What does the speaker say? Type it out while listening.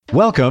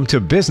Welcome to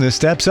Business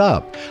Steps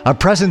Up, a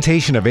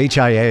presentation of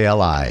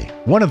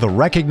HIALI, one of the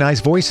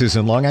recognized voices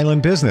in Long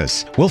Island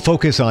business. We'll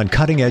focus on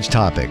cutting-edge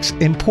topics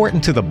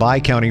important to the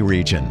Bi-County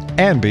region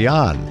and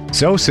beyond.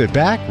 So sit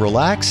back,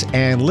 relax,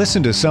 and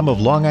listen to some of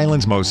Long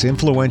Island's most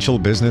influential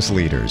business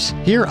leaders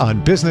here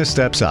on Business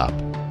Steps Up.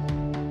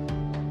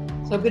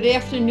 So good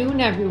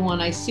afternoon,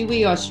 everyone. I see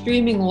we are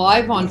streaming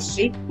live on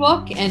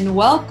Facebook, and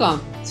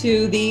welcome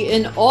to the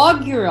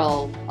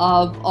inaugural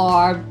of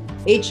our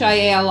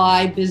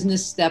HIALI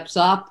Business Steps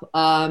Up.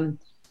 And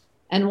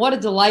what a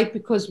delight,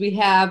 because we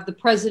have the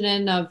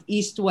president of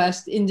East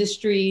West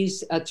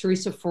Industries,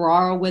 Teresa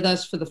Ferraro, with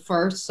us for the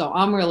first. So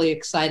I'm really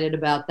excited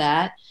about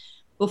that.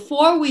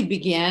 Before we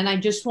begin, I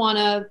just want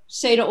to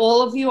say to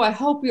all of you, I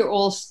hope you're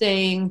all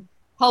staying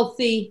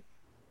healthy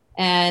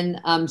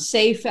and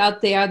safe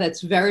out there.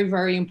 That's very,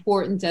 very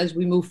important as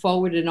we move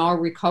forward in our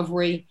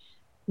recovery.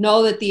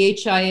 Know that the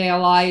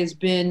HIALI has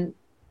been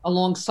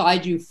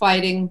alongside you,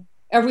 fighting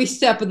every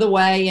step of the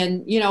way,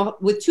 and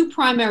with two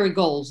primary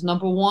goals.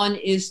 Number one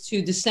is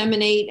to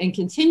disseminate and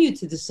continue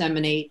to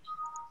disseminate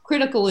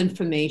critical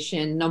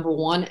information, number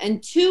one,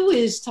 and two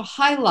is to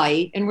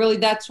highlight, and really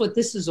that's what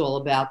this is all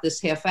about, this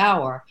half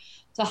hour,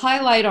 to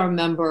highlight our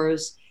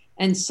members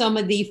and some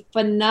of the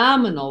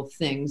phenomenal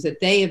things that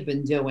they have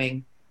been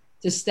doing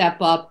to step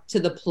up to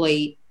the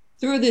plate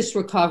through this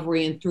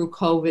recovery and through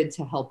COVID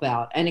to help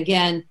out. And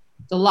again,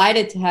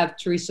 delighted to have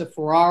Teresa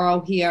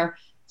Ferraro here.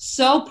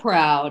 So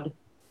proud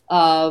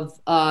of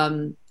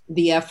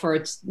the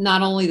efforts,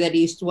 not only that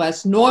East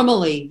West,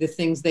 normally the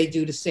things they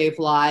do to save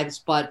lives,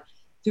 but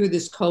through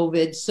this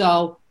COVID.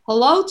 So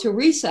hello,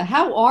 Teresa,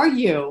 how are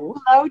you?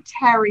 Hello,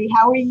 Terry,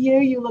 how are you?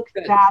 You look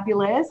Good.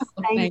 Fabulous.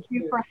 Thank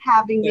you for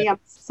having me. I'm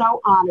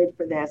so honored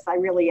for this. I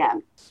really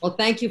am. Well,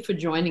 thank you for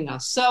joining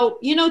us. So,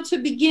 to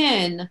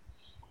begin,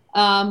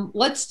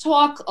 let's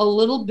talk a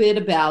little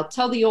bit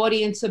tell the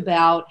audience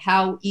about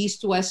how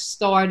East West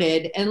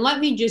started. And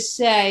let me just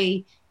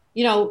say,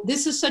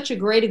 this is such a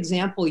great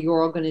example,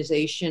 your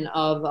organization,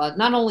 of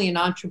not only an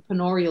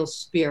entrepreneurial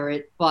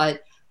spirit,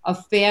 but a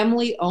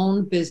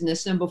family-owned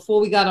business. And before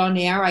we got on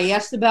air, I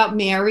asked about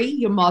Mary,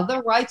 your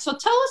mother, right? So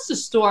tell us the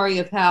story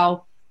of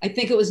how, I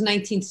think it was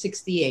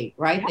 1968,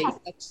 right? Yes.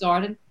 That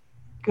started?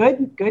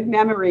 Good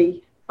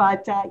memory.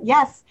 But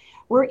yes,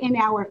 we're in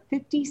our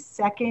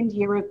 52nd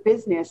year of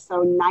business.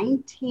 So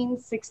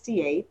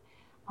 1968,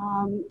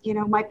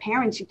 my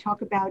parents, you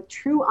talk about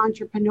true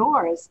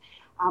entrepreneurs.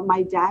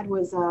 My dad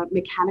was a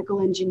mechanical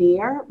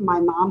engineer. My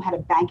mom had a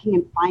banking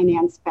and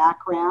finance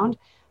background.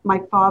 My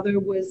father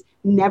was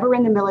never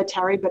in the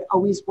military, but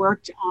always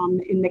worked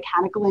in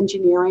mechanical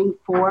engineering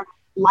for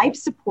life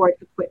support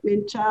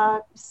equipment,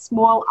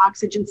 small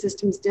oxygen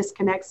systems,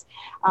 disconnects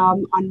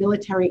on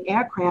military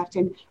aircraft.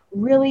 And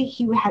really,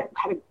 he had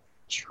a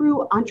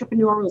true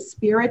entrepreneurial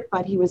spirit,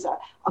 but he was a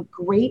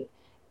great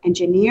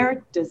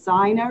engineer,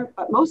 designer,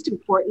 but most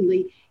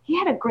importantly, he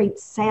had a great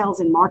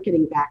sales and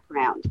marketing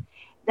background.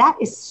 That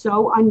is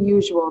so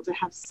unusual to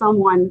have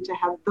someone to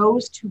have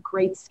those two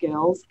great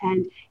skills.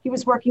 And he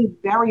was working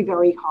very,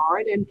 very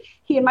hard. And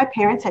he and my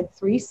parents had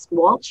 3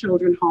 small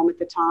children home at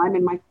the time.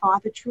 And my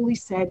father truly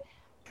said,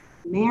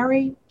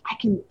 Mary, I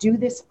can do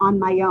this on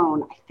my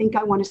own. I think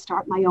I want to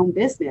start my own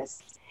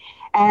business.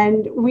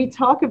 And we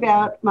talk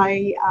about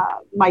my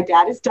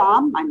dad is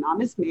Dom, my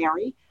mom is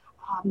Mary.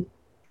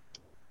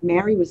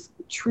 Mary was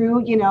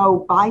true,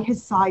 by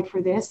his side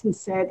for this and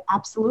said,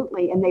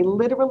 absolutely. And they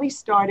literally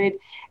started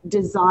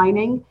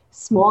designing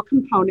small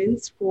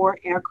components for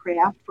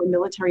aircraft, for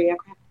military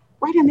aircraft,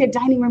 right on their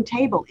dining room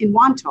table in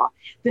Wantagh,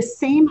 the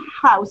same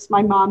house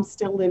my mom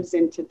still lives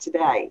in to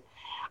today.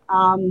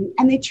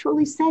 And they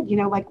truly said,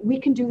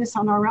 we can do this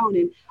on our own.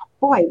 And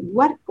boy,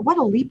 what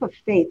a leap of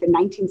faith in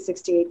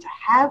 1968 to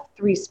have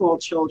 3 small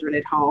children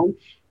at home,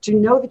 to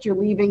know that you're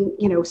leaving,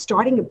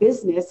 starting a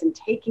business and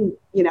taking,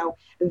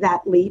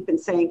 that leap and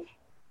saying,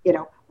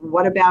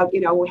 what about,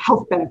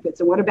 health benefits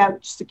and what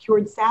about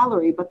secured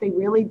salary? But they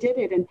really did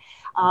it. And,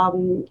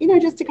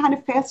 just to kind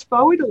of fast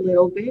forward a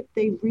little bit,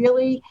 they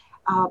really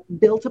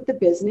built up the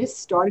business,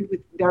 started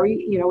with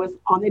was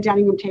on their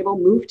dining room table,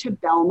 moved to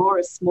Belmore,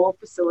 a small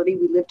facility.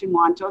 We lived in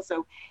Wantagh,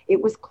 so it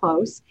was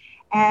close.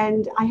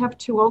 And I have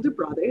 2 older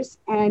brothers.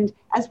 And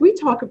as we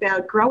talk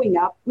about growing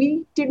up,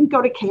 we didn't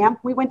go to camp.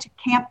 We went to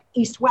Camp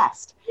East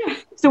West. Yeah.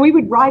 So we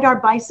would ride our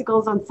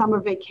bicycles on summer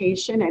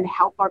vacation and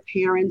help our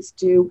parents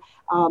do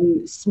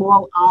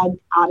small, odd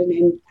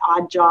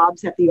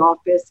jobs at the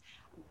office.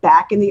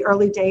 Back in the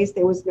early days,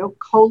 there was no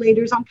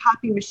collators on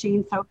copy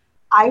machines. So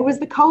I was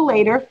the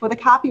collator for the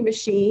copy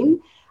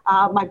machine.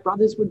 My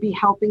brothers would be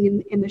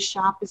helping in the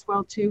shop as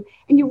well, too.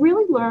 And you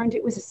really learned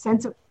it was a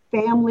sense of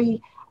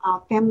family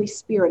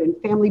spirit and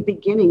family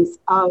beginnings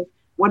of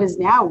what is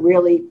now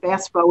really,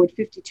 fast forward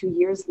 52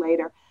 years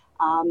later,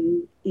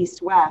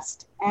 East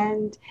West.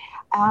 And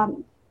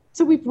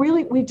so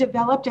we've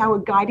developed our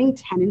guiding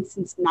tenet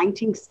since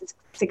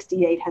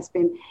 1968 has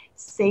been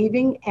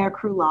saving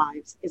aircrew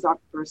lives is our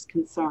first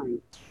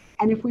concern.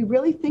 And if we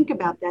really think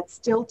about that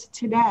still to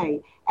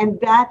today, and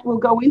that we'll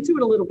go into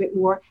it a little bit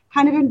more,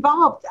 kind of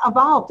evolved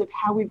of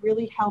how we've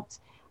really helped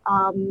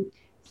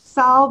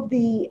solve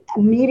the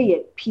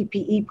immediate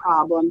PPE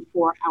problem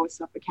for our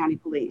Suffolk County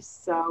Police.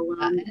 So,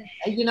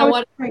 you know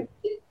what?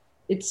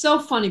 It's so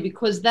funny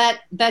because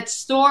that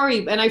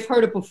story, and I've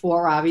heard it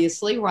before,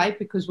 obviously, right?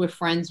 Because we're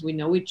friends, we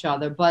know each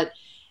other, but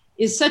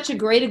is such a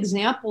great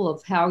example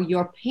of how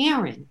your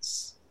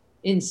parents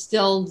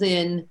instilled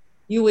in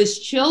you as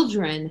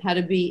children how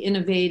to be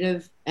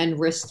innovative and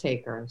risk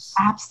takers.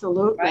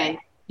 Absolutely. Right?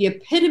 The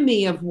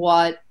epitome of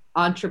what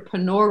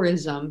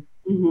entrepreneurism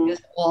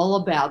is all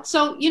about.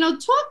 So,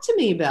 talk to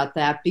me about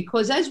that,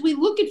 because as we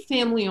look at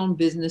family-owned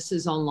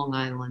businesses on Long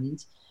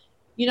Island,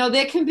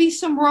 there can be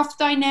some rough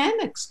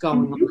dynamics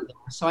going on there.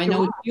 So I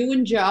know it's you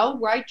and Joe,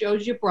 right?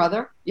 Joe's your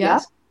brother.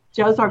 Yes.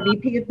 Yep. Joe's our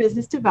VP of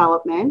Business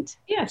Development.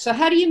 Yeah. So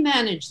how do you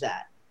manage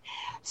that?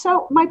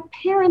 So my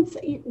parents,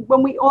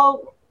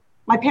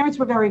 my parents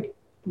were very,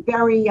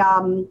 very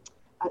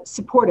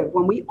supportive.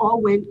 When we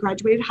all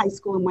graduated high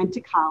school and went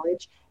to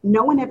college,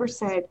 no one ever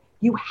said,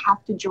 you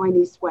have to join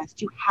East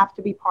West. You have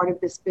to be part of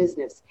this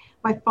business.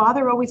 My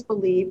father always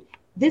believed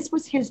this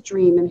was his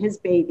dream and his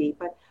baby,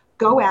 but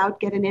go out,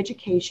 get an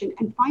education,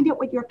 and find out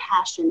what your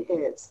passion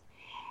is.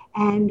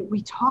 And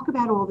we talk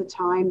about all the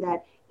time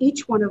that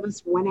each one of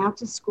us went out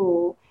to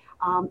school,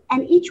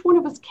 and each one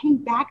of us came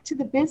back to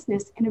the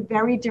business in a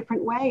very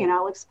different way. And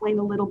I'll explain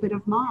a little bit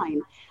of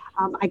mine.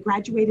 I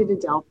graduated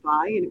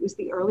Adelphi, and it was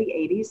the early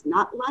 80s.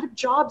 Not a lot of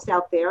jobs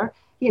out there,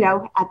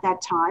 at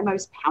that time. I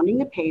was pounding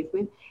the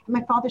pavement. And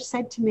my father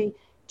said to me,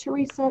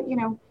 Teresa,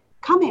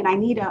 come in. I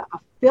need a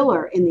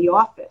filler in the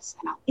office,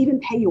 and I'll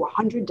even pay you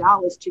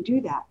 $100 to do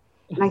that.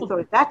 And I thought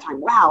at that time,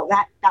 wow,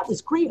 that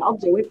was great. I'll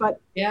do it. But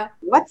yeah,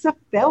 what's a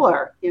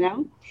filler,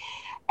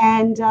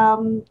 And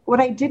what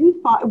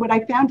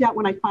I found out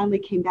when I finally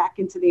came back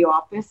into the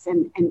office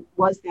and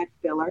was that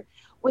filler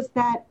was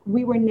that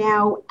we were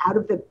now out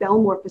of the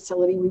Belmore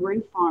facility. We were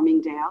in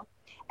Farmingdale,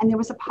 and there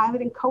was a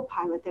pilot and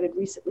co-pilot that had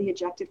recently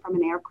ejected from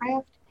an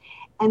aircraft.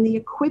 And the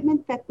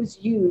equipment that was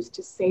used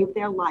to save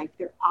their life,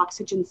 their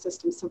oxygen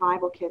system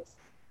survival kits,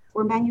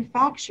 were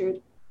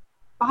manufactured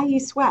by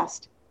East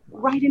West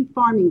right in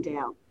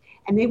Farmingdale.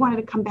 And they wanted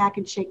to come back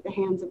and shake the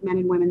hands of men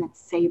and women that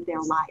saved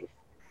their life.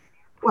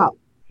 Well,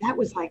 that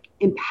was like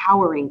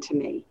empowering to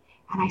me.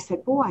 And I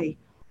said, boy,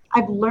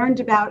 I've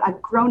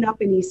grown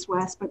up in East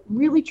West, but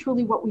really,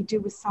 truly what we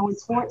do is so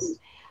important.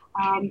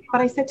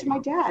 But I said to my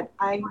dad,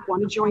 I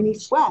want to join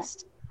East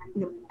West.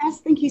 And the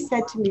best thing he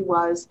said to me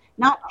was,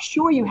 not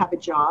sure you have a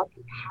job,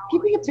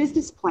 give me a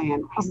business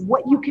plan of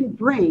what you can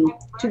bring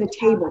to the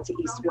table to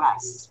East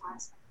West.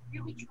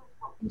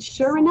 And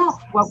sure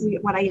enough,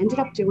 what I ended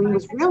up doing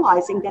was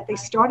realizing that they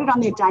started on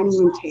their dining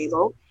room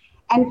table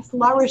and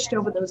flourished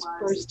over those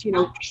first,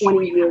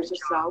 20 years or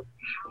so.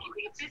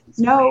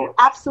 No,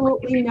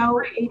 absolutely no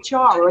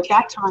HR, or at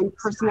that time,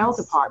 personnel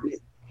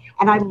department.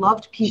 And I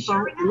loved people.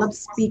 I loved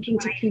speaking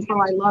to people.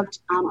 I loved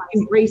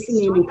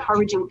embracing and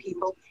encouraging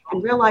people,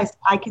 and realized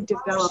I could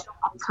develop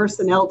a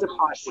personnel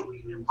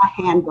department, a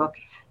handbook,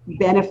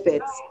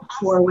 benefits,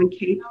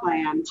 401k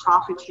plan,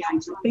 profit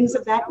sharing, things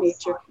of that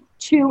nature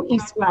to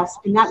East West.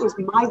 And that was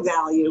my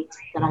value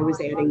that I was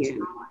adding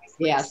in.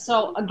 Yeah.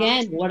 So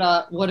again, what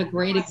a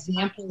great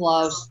example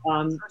of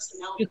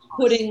just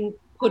putting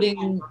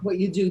what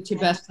you do to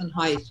best and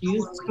highest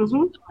use.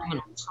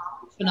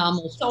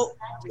 Phenomenal. So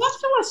talk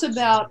to us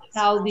about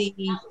how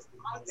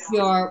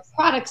your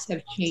products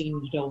have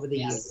changed over the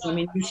years. I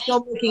mean, you're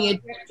still looking at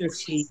ejector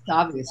seats,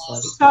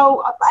 obviously.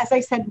 So as I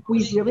said,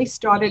 we really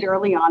started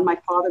early on. My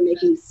father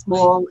making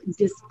small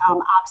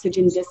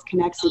oxygen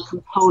disconnects and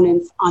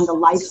components on the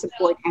life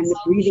support and the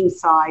breathing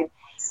side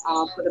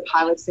for the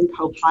pilots and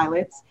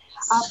co-pilots.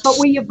 But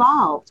we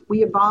evolved.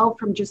 We evolved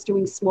from just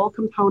doing small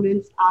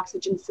components,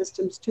 oxygen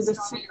systems, to the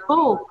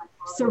full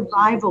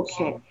survival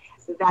kit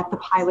that the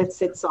pilot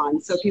sits on.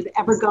 So if you've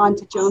ever gone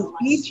to Jones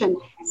Beach and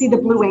see the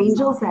Blue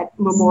Angels at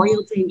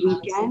Memorial Day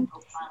weekend,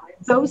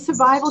 those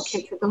survival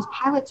kits that those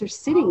pilots are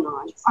sitting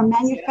on are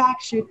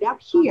manufactured now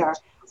here,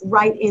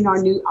 right in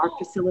our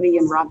facility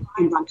in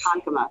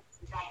Ronkonkoma.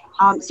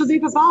 So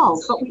they've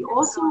evolved, but we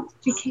also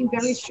became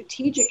very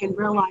strategic in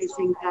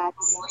realizing that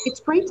it's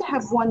great to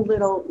have one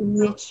little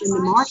niche in the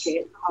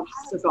market of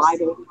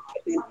survival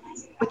equipment,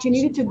 but you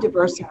needed to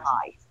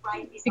diversify.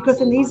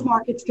 Because in these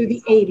markets through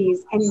the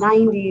 80s and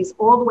 90s,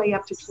 all the way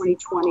up to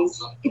 2020,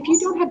 if you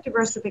don't have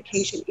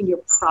diversification in your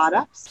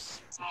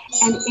products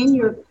and in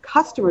your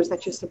customers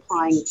that you're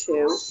supplying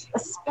to,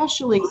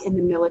 especially in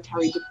the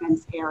military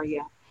defense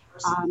area,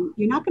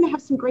 you're not going to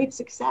have some great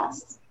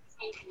success.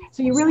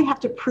 So you really have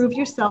to prove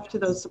yourself to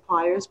those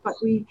suppliers. But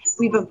we've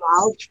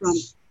evolved from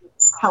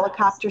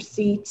helicopter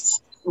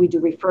seats. We do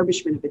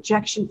refurbishment of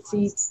ejection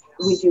seats.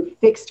 We do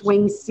fixed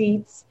wing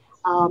seats.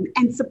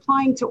 And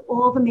supplying to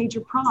all the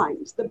major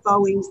primes, the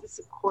Boeings, the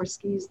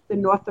Sikorskys, the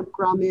Northrop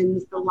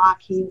Grummans, the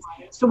Lockheeds.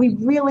 So we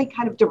really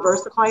kind of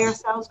diversify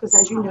ourselves because,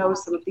 as you know,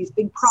 some of these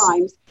big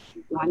primes,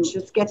 one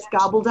just gets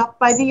gobbled up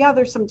by the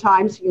other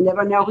sometimes. So you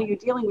never know who you're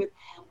dealing with.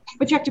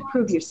 but you have to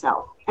prove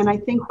yourself. And I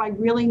think by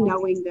really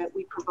knowing that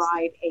we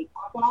provide a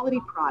quality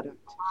product,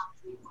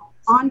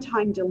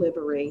 on-time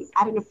delivery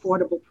at an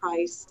affordable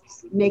price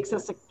makes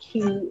us a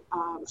key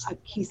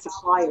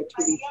supplier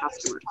to these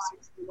customers.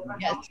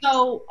 Yeah,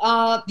 so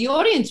the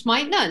audience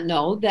might not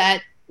know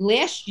that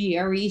last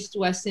year, East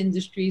West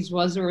Industries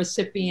was a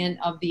recipient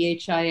of the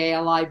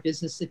HIALI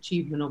Business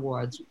Achievement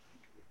Awards.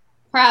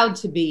 Proud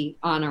to be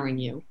honoring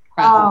you.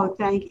 Proud. Oh,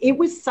 thank you. It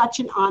was such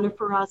an honor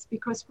for us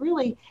because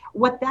really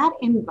what that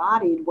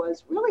embodied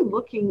was really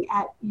looking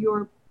at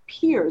your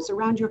peers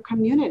around your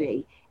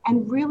community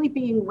and really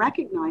being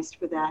recognized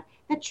for that.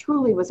 That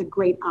truly was a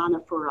great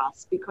honor for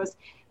us because,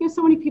 you know,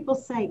 so many people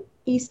say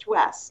East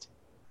West.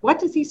 What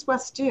does East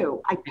West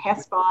do? I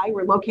pass by,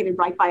 we're located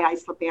right by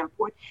Islip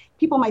Airport.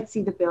 People might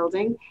see the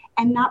building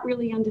and not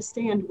really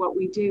understand what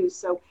we do.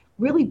 So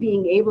really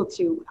being able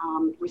to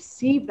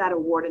receive that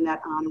award and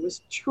that honor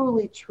was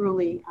truly,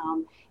 truly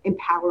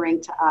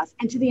empowering to us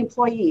and to the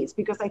employees,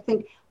 because I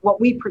think what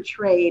we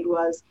portrayed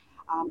was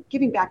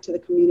giving back to the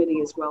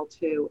community as well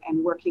too,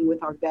 and working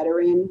with our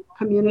veteran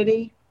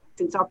community,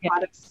 since our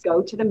products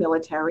go to the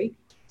military,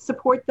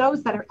 support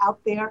those that are out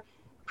there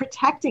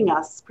protecting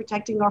us,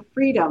 protecting our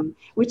freedom,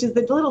 which is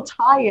the little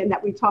tie-in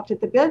that we talked at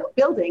the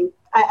building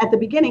at the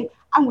beginning.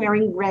 I'm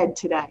wearing red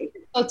today.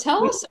 Oh,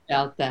 tell us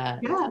about that.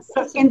 Yeah,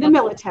 so in the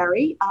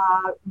military,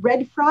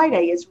 Red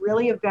Friday is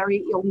really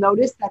you'll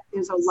notice that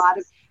there's a lot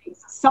of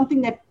something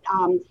that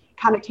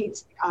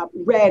connotates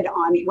red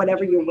on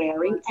whatever you're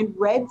wearing, and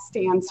red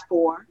stands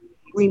for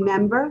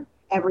Remember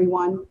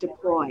Everyone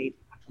Deployed.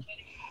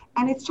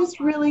 And it's just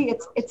really,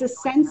 it's a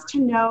sense to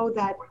know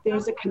that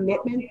there's a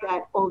commitment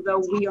that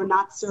although we are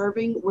not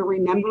serving, we're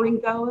remembering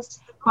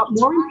those. But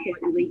more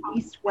importantly,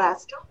 East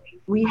West,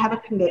 we have a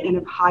commitment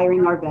of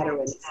hiring our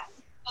veterans.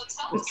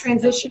 With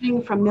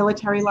transitioning from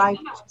military life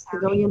to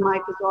civilian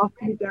life is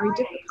often very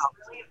difficult.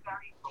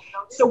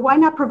 So why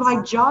not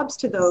provide jobs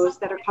to those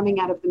that are coming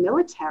out of the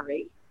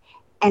military,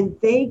 and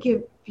they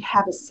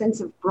have a sense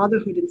of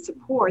brotherhood and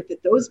support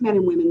that those men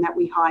and women that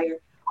we hire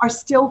are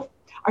still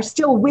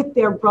with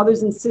their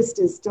brothers and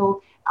sisters,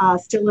 still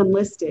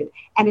enlisted.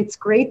 And it's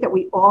great that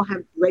we all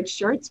have red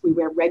shirts. We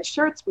wear red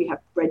shirts. We have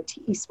red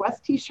East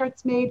West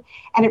t-shirts made.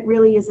 And it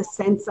really is a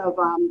sense of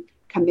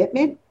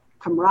commitment,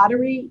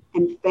 camaraderie,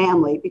 and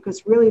family,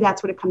 because really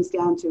that's what it comes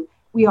down to.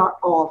 We are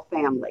all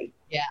family.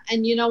 Yeah.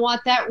 And you know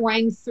what? That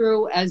rang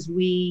through as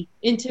we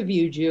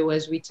interviewed you,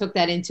 as we took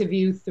that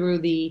interview through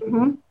the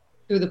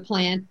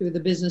plant, through the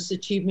Business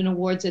Achievement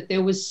Awards, that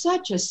there was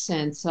such a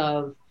sense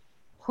of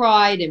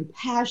pride and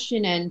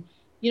passion. And,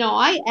 you know,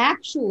 I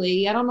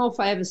don't know if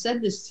I ever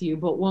said this to you,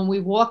 but when we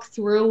walked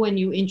through and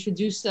you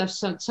introduced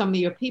us some of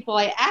your people,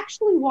 I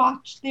actually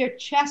watched their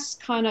chests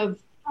kind of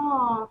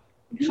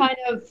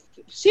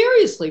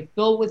seriously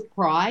fill with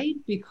pride,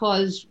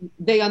 because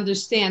they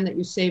understand that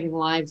you're saving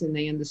lives and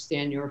they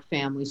understand you're a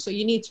family. So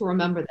you need to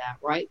remember that,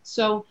 right?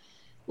 So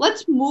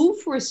let's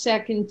move for a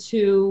second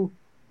to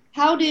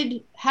how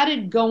did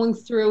going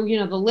through, you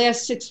know, the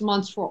last 6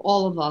 months for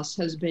all of us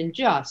has been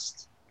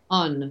just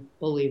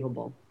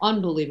unbelievable.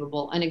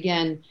 And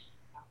again,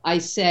 I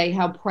say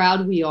how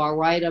proud we are,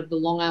 right, of the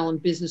Long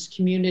Island business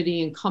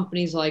community and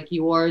companies like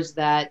yours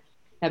that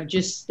have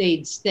just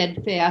stayed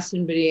steadfast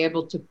and been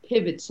able to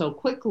pivot so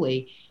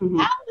quickly.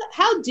 Mm-hmm.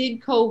 How did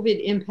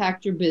COVID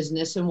impact your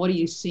business, and what are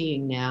you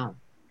seeing now?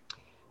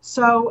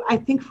 So I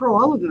think for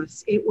all of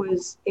us, it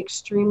was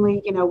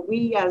extremely, you know,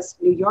 we as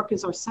New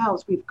Yorkers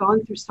ourselves, we've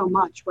gone through so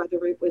much,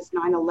 whether it was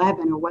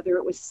 9/11 or whether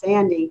it was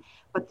Sandy,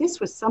 but this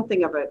was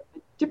something of a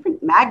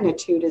different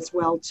magnitude as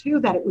well, too,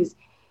 that it was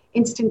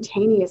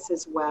instantaneous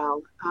as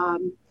well.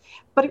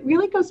 But it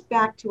really goes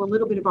back to a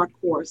little bit of our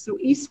core. So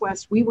East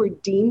West, we were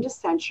deemed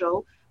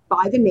essential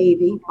by the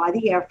Navy, by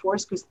the Air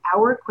Force, because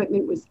our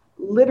equipment was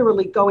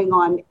literally going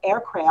on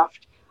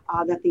aircraft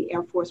that the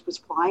Air Force was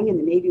flying and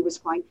the Navy was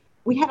flying.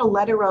 We had a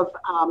letter of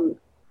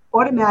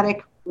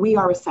automatic, we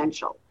are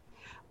essential.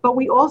 But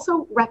we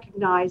also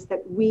recognized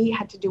that we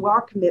had to do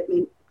our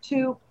commitment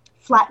to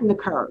flatten the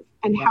curve.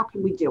 And how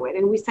can we do it?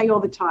 And we say all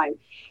the time,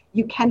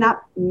 you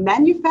cannot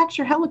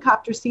manufacture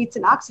helicopter seats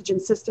and oxygen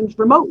systems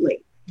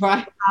remotely.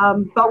 Right.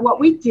 But what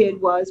we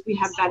did was we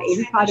have about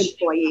 85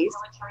 employees.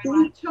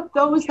 We took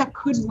those that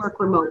could work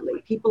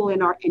remotely, people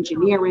in our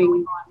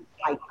engineering,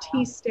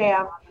 IT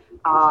staff,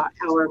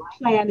 our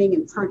planning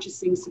and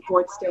purchasing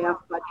support staff,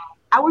 but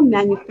our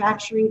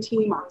manufacturing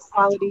team, our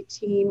quality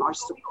team, our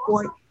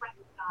support,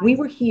 we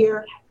were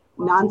here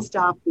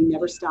nonstop. We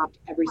never stopped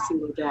every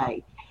single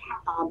day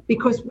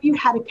because we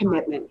had a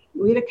commitment.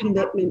 We had a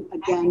commitment,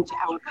 again, to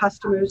our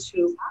customers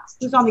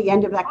who's on the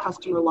end of that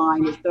customer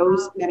line is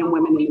those men and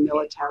women in the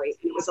military.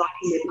 And it was our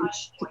commitment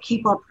to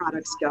keep our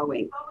products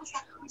going.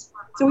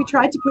 So we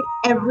tried to put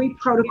every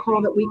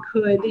protocol that we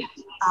could,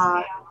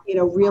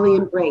 really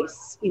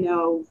embrace,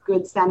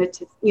 good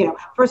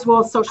first of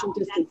all, social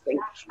distancing.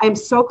 I am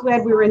so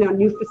glad we were in our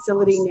new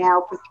facility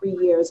now for 3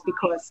 years,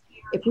 because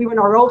if we were in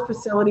our old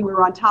facility, we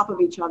were on top of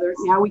each other.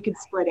 Now we could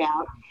spread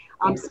out.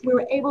 So we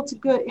were able to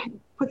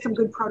put some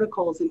good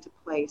protocols into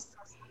place.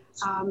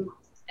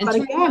 And But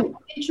again,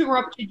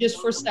 interrupt you just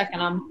for a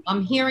second.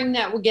 I'm hearing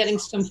that we're getting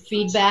some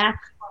feedback.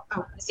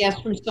 I guess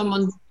from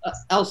someone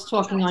else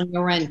talking on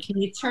your end.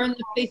 Can you turn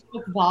the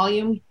Facebook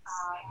volume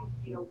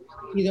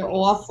either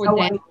off or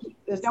down?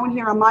 There's no one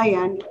here on my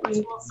end. I'm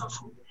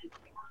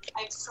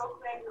so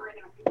glad you're in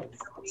our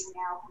facility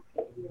now.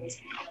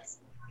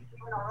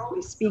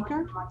 The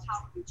speaker?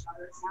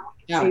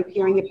 Yeah. Are you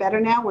hearing it better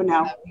now or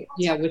no?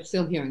 Yeah, we're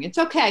still hearing it. It's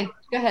okay.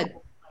 Go ahead.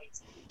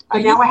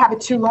 Now I have it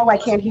too low. I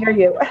can't hear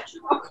you.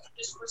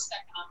 Just for a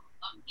second.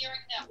 I'm hearing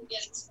that we're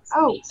getting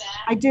some feedback.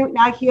 I do.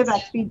 Now I hear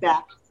that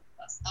feedback.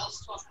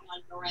 Else talking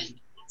on your end. Can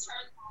you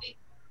turn the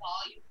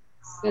volume?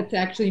 That's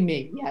actually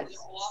me. Yes.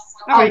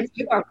 All right.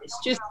 It's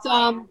just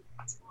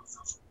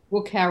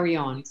we'll carry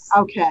on.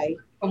 Okay.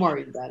 Don't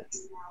worry about it.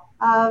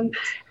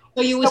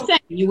 So you were saying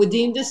you were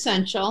deemed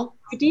essential.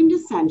 We deemed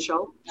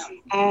essential,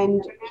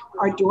 and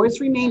our doors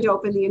remained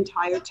open the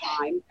entire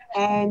time.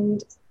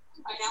 And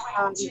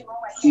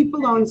Steve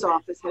Ballone's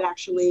office had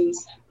actually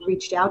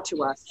reached out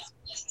to us,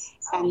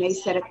 and they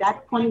said at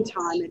that point in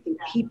time, I think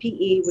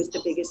PPE was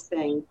the biggest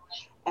thing,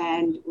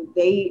 and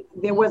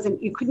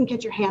you couldn't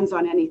get your hands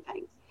on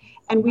anything.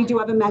 And we do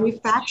have a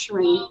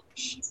manufacturing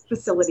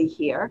facility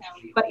here,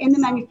 but in the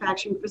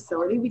manufacturing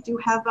facility, we do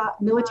have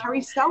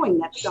military sewing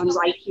that's done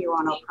right here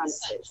on our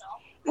premises.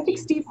 I think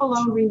Steve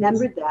Ballone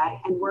remembered that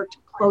and worked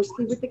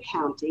closely with the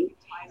county,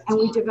 and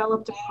we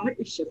developed a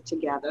partnership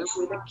together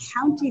where the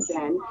county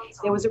then,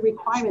 there was a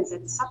requirement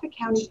that Suffolk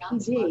County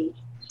PD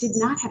did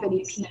not have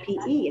any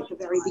PPE at the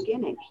very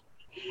beginning.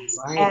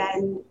 Right.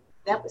 And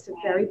that was a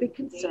very big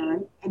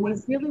concern, and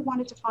they really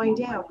wanted to find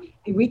out.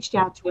 They reached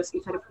out to us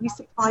and said, if we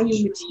supply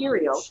you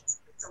material,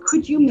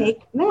 could you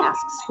make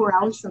masks for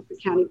our Suffolk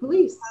County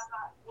Police?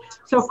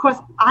 So, of course,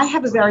 I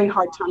have a very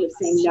hard time of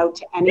saying no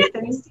to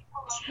anything.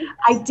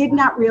 I did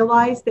not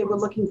realize they were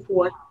looking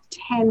for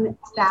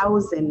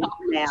 10,000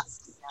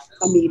 masks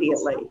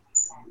immediately.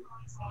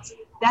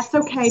 That's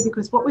okay,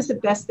 because what was the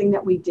best thing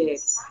that we did?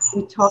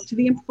 We talked to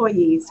the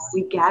employees,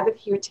 we gathered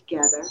here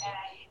together,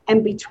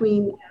 and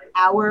between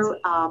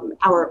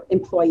our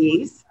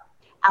employees,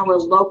 our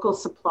local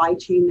supply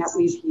chain that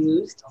we've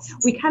used,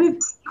 we kind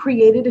of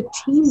created a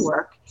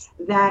teamwork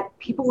that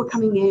people were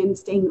coming in,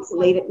 staying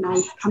late at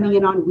night, coming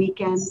in on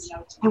weekends.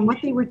 And what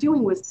they were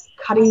doing was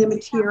cutting the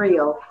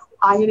material,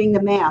 ironing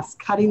the mask,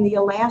 cutting the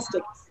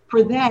elastic,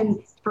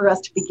 for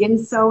us to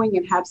begin sewing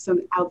and have some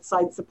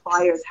outside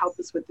suppliers help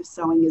us with the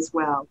sewing as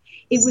well.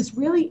 It was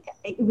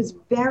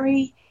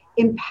very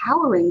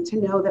empowering to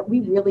know that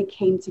we really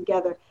came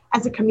together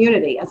as a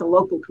community, as a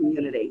local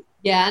community.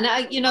 Yeah, and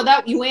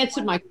that you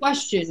answered my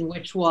question,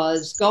 which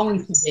was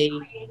going to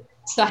be,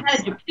 so how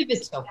did you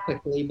pivot so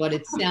quickly? But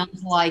it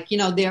sounds like, you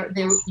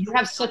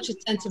have such a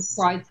sense of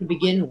pride to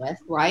begin with,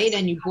 right?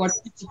 And you brought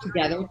people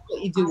together,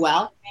 what you do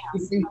well.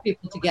 You bring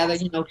people together,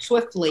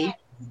 swiftly,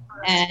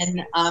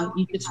 and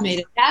you just made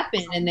it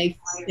happen. And they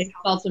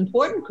felt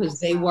important because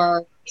they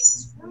were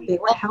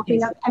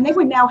helping us, and they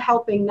were now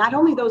helping not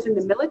only those in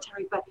the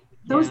military, but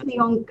those in the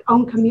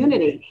own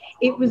community.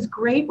 It was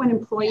great when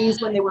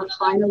employees, when they were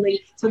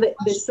finally, so the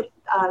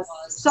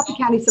Suffolk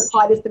County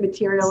supplied us the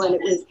material, and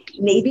it was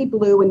navy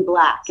blue and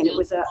black, and it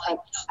was a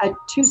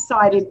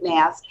two-sided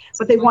mask,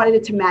 but they wanted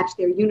it to match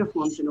their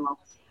uniforms and all.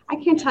 I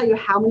can't tell you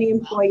how many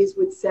employees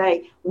would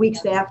say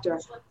weeks after,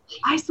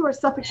 I saw a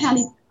Suffolk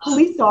County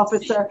police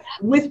officer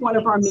with one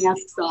of our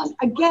masks on.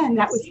 Again,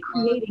 that was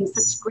creating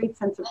such great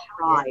sense of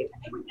pride.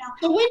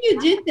 So when you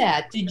did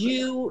that, did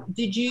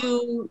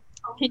you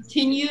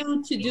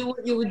continue to do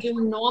what you were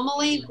doing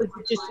normally? Was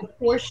it just a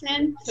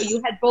portion? So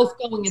you had both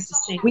going at the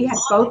same time? We had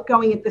both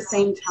going at the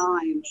same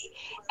time.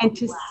 And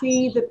to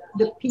see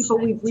the people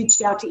we've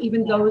reached out to,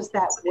 even those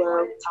that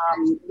were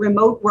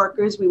remote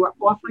workers, we were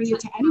offering it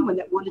to anyone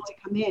that wanted to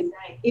come in.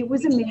 It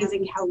was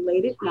amazing how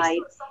late at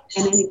night,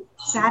 and then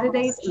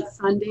Saturdays and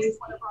Sundays,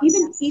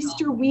 even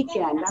Easter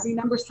weekend, I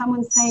remember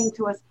someone saying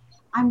to us,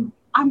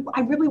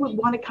 I really would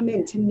want to come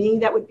in. To me,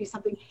 that would be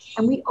something.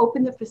 And we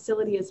opened the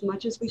facility as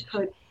much as we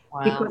could.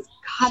 Wow. Because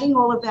cutting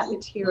all of that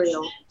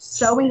material,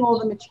 sewing all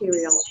the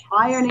material,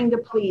 ironing the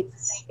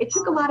pleats, it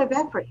took a lot of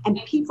effort. And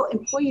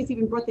employees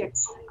even brought their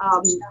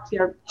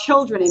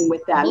children in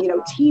with them,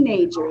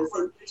 teenagers.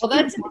 And well,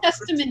 that's a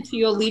testament to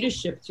your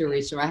leadership,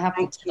 Teresa, I have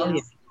to tell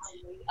you.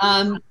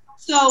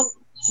 So,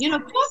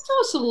 talk to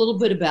us a little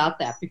bit about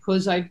that,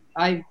 because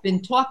I've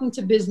been talking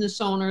to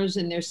business owners,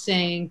 and they're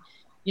saying,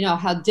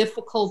 how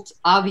difficult,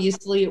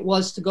 obviously, it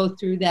was to go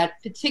through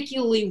that,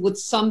 particularly with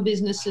some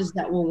businesses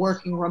that were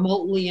working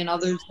remotely and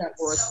others that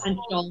were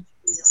essential,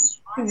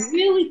 to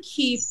really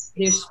keep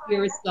their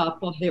spirits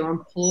up of their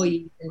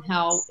employees, and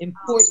how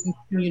important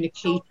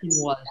communication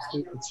was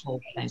through this whole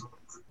thing.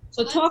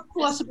 So talk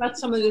to us about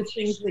some of the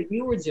things that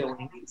you were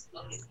doing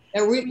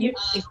that you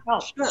think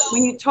helped. Sure.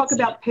 When you talk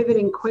about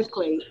pivoting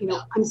quickly,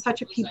 I'm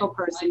such a people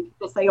person.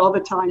 People say all the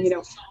time,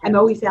 I'm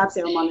always out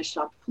there. I'm on the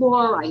shop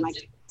floor. I like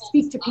to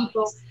speak to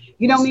people.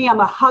 You know me, I'm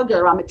a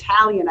hugger. I'm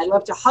Italian. I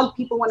love to hug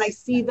people when I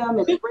see them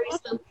and embrace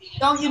them.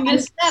 Don't you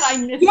miss that? I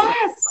miss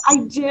Yes,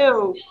 I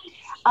do.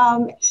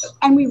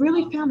 And we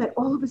really found that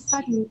all of a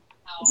sudden,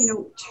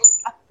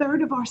 a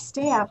third of our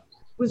staff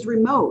was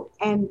remote,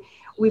 and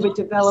we were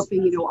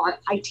developing, our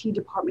IT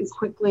department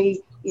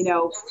quickly,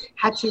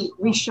 had to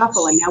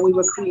reshuffle. And now we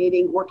were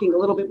working a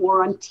little bit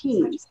more on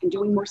Teams and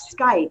doing more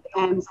Skype.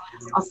 And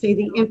I'll say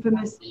the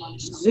infamous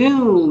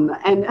Zoom.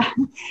 And,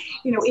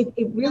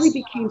 it really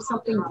became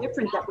something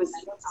different that was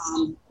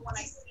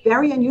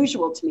very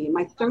unusual to me. In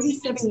my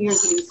 37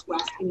 years in East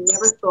West, I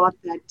never thought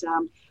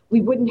that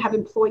we wouldn't have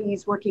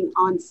employees working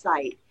on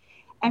site.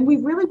 And we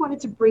really wanted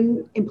to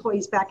bring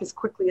employees back as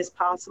quickly as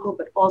possible,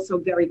 but also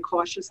very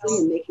cautiously,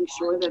 and making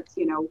sure that,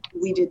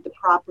 we did the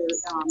proper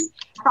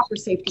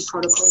safety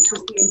protocols.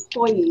 Because the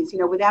employees,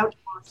 without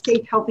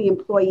safe, healthy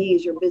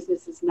employees, your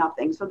business is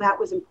nothing. So that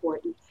was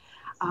important.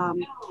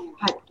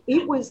 But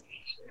it was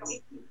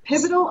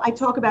pivotal. I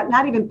talk about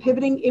not even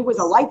pivoting. It was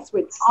a light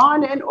switch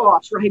on and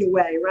off right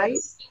away, right?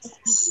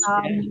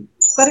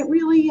 But it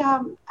really,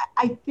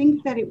 I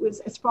think that it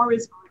was, as far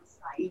as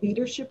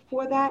leadership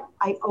for that,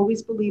 I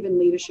always believe in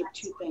leadership,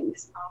 two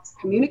things: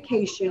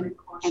 communication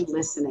and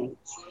listening.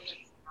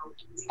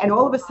 And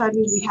all of a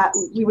sudden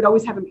we would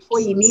always have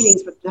employee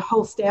meetings with the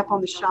whole staff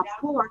on the shop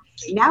floor.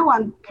 Now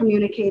I'm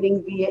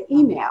communicating via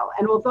email.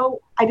 And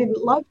although I didn't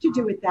love to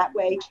do it that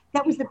way,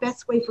 that was the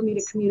best way for me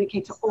to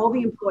communicate to all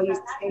the employees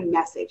the same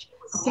message,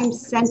 the same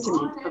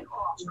sentiment of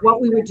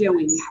what we were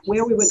doing,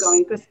 where we were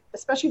going, because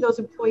especially those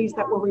employees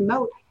that were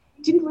remote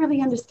didn't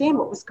really understand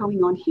what was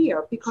going on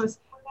here, because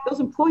those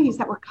employees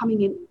that were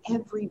coming in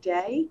every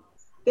day,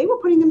 they were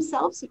putting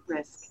themselves at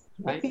risk,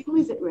 their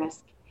families at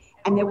risk.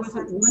 And there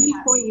wasn't one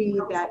employee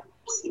that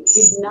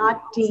did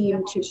not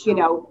deem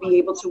to, be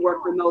able to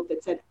work remote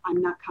that said, I'm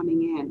not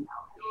coming in.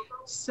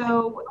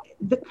 So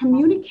the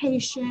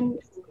communication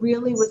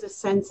really was a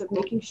sense of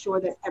making sure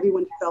that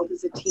everyone felt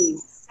as a team,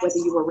 whether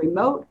you were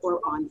remote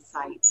or on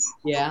site.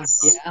 Yeah.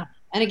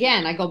 And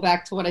again, I go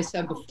back to what I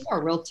said before,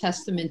 a real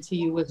testament to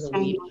you as a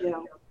leader. Thank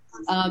you.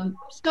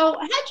 So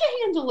how'd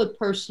you handle it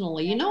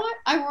personally? You know what?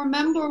 I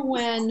remember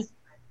when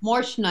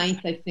March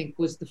 9th, I think,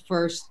 was the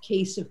first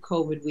case of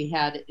COVID we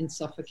had in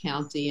Suffolk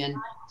County, and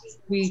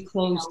we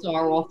closed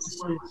our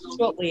offices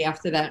shortly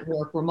after that and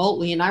worked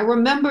remotely. And I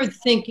remember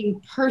thinking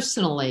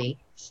personally,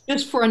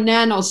 just for a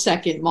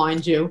nanosecond,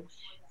 mind you,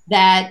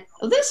 that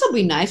this will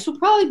be nice. We'll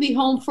probably be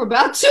home for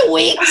about 2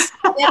 weeks.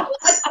 And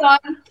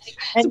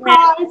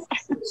Surprise!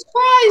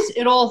 Surprise!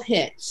 It all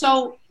hit.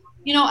 So,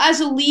 as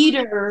a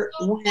leader,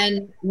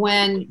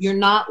 when you're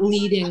not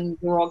leading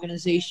your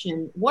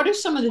organization, what are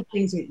some of the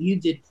things that you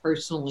did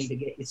personally to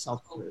get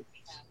yourself through?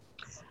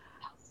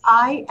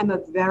 I am a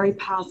very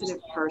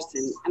positive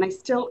person, and I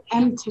still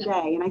am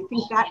today. And I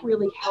think that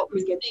really helped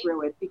me get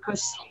through it,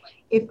 because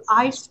if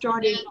I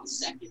started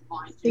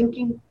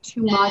thinking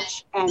too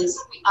much, and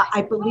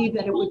I believe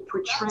that it would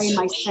portray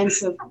my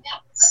sense of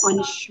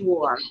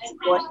unsure,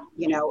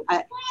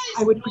 I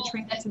would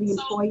portray that to the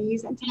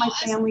employees and to my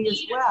family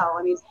as well.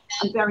 I mean,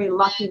 I'm very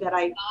lucky that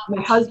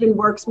my husband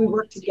we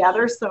work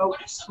together, so,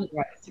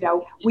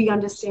 we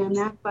understand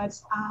that. But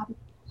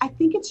I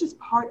think it's just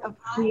part of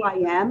who I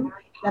am,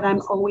 that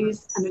I'm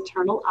always an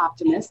eternal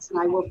optimist, and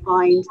I will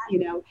find,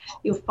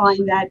 you'll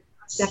find that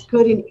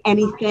good in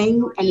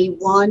anything,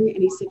 anyone,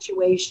 any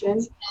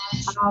situation.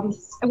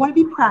 I want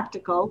to be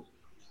practical,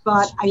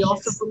 but I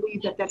also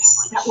believe that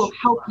will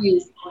help you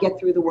get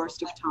through the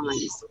worst of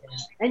times.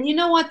 And you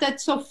know what?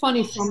 That's so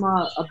funny from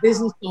a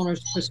business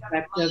owner's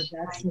perspective.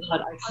 That's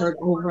what I've heard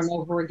over and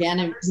over again,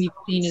 and we've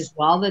seen as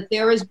well, that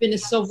there has been a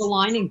silver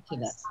lining to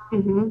this.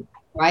 Mm-hmm.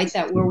 Right?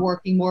 That we're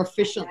working more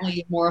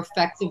efficiently, more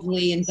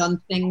effectively, and done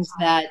things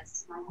that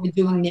we're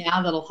doing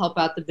now that'll help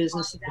out the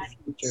business in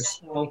the future.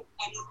 So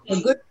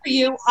good for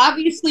you.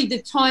 Obviously,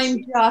 the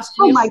time just...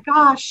 Oh, my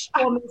gosh.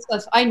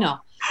 I know.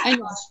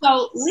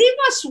 So leave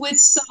us with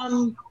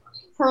some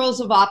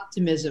pearls of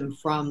optimism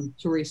from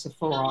Teresa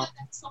Farrar.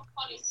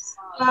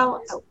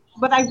 Well,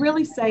 what I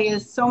really say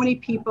is, so many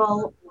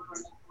people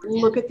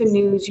look at the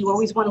news. You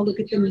always want to look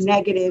at the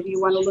negative.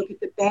 You want to look at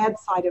the bad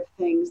side of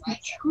things. It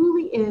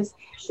truly is.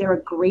 There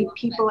are great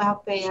people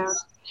out there.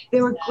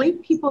 There are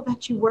great people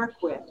that you work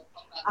with.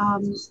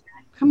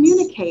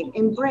 Communicate,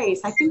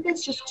 embrace. I think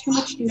there's just too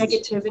much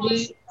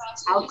negativity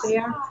out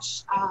there.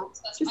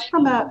 Just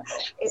from I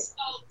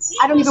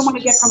don't even want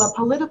to get from a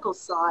political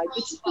side,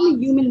 but just from a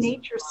human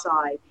nature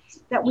side,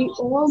 that we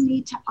all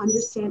need to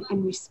understand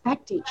and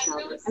respect each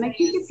other. And I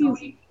think if you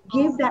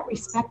give that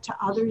respect to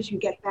others, you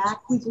get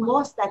back. We've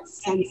lost that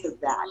sense of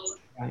that.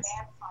 Right.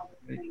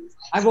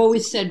 I've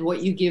always said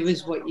what you give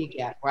is what you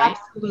get, right?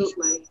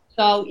 Absolutely.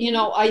 So,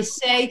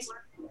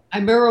 I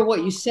mirror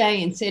what you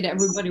say and say to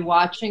everybody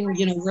watching,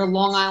 we're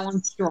Long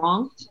Island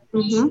strong.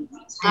 Mm-hmm.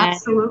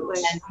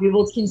 Absolutely. And we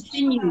will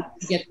continue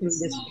to get through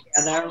this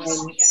together.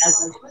 And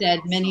as I said,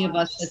 many of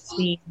us have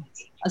seen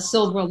a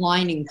silver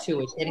lining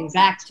to it, getting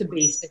back to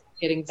basics,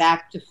 getting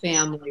back to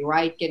family,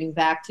 right? Getting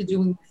back to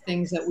doing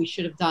things that we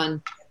should have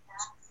done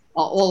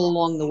all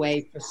along the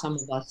way for some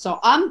of us. So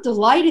I'm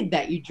delighted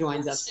that you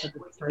joined us for the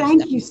first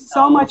Thank you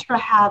so much for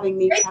having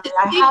me, Terry.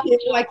 I can't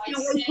wait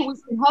till we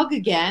can hug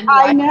again.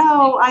 I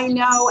know, and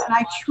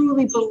I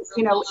truly believe,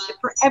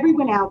 for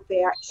everyone out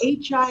there,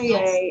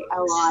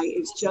 HIALI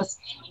is just,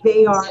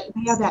 they are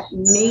that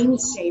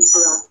mainstay for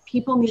us.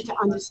 People need to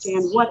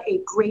understand what a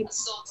great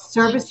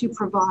service you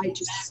provide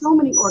to so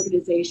many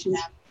organizations.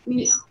 I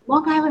mean,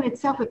 Long Island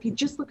itself, if you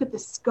just look at the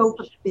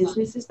scope of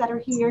businesses that are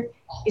here,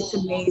 it's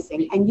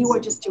amazing. And you are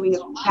just doing a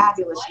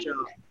fabulous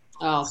job.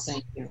 Oh,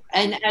 thank you.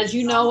 And as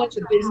you know, as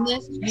a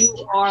business,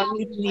 you are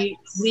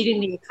leading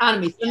the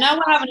economy. So now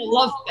we're having a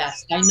love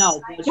fest, I know.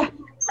 But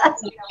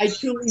I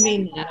truly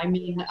mean that. I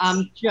mean,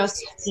 I'm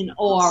just in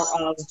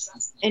awe of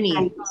any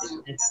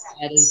business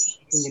that is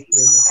doing it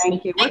through.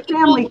 Thank you. We're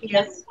family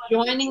here.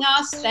 Joining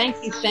us. Thank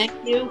you.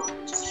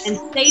 And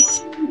stay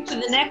tuned for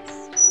the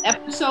next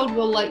episode.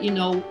 We'll let you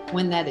know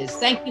when that is.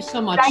 Thank you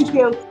so much. Thank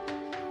you.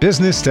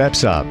 Business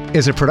Steps Up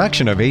is a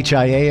production of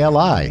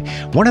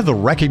HIALI, one of the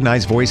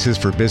recognized voices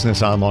for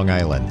business on Long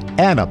Island,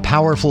 and a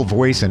powerful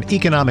voice and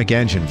economic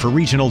engine for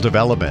regional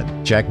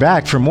development. Check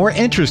back for more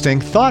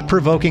interesting,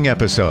 thought-provoking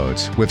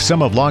episodes with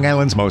some of Long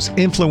Island's most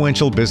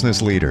influential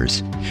business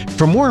leaders.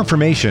 For more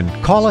information,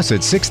 call us at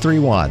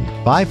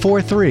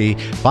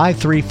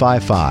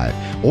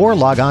 631-543-5355 or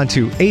log on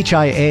to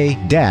HIA-LI.org.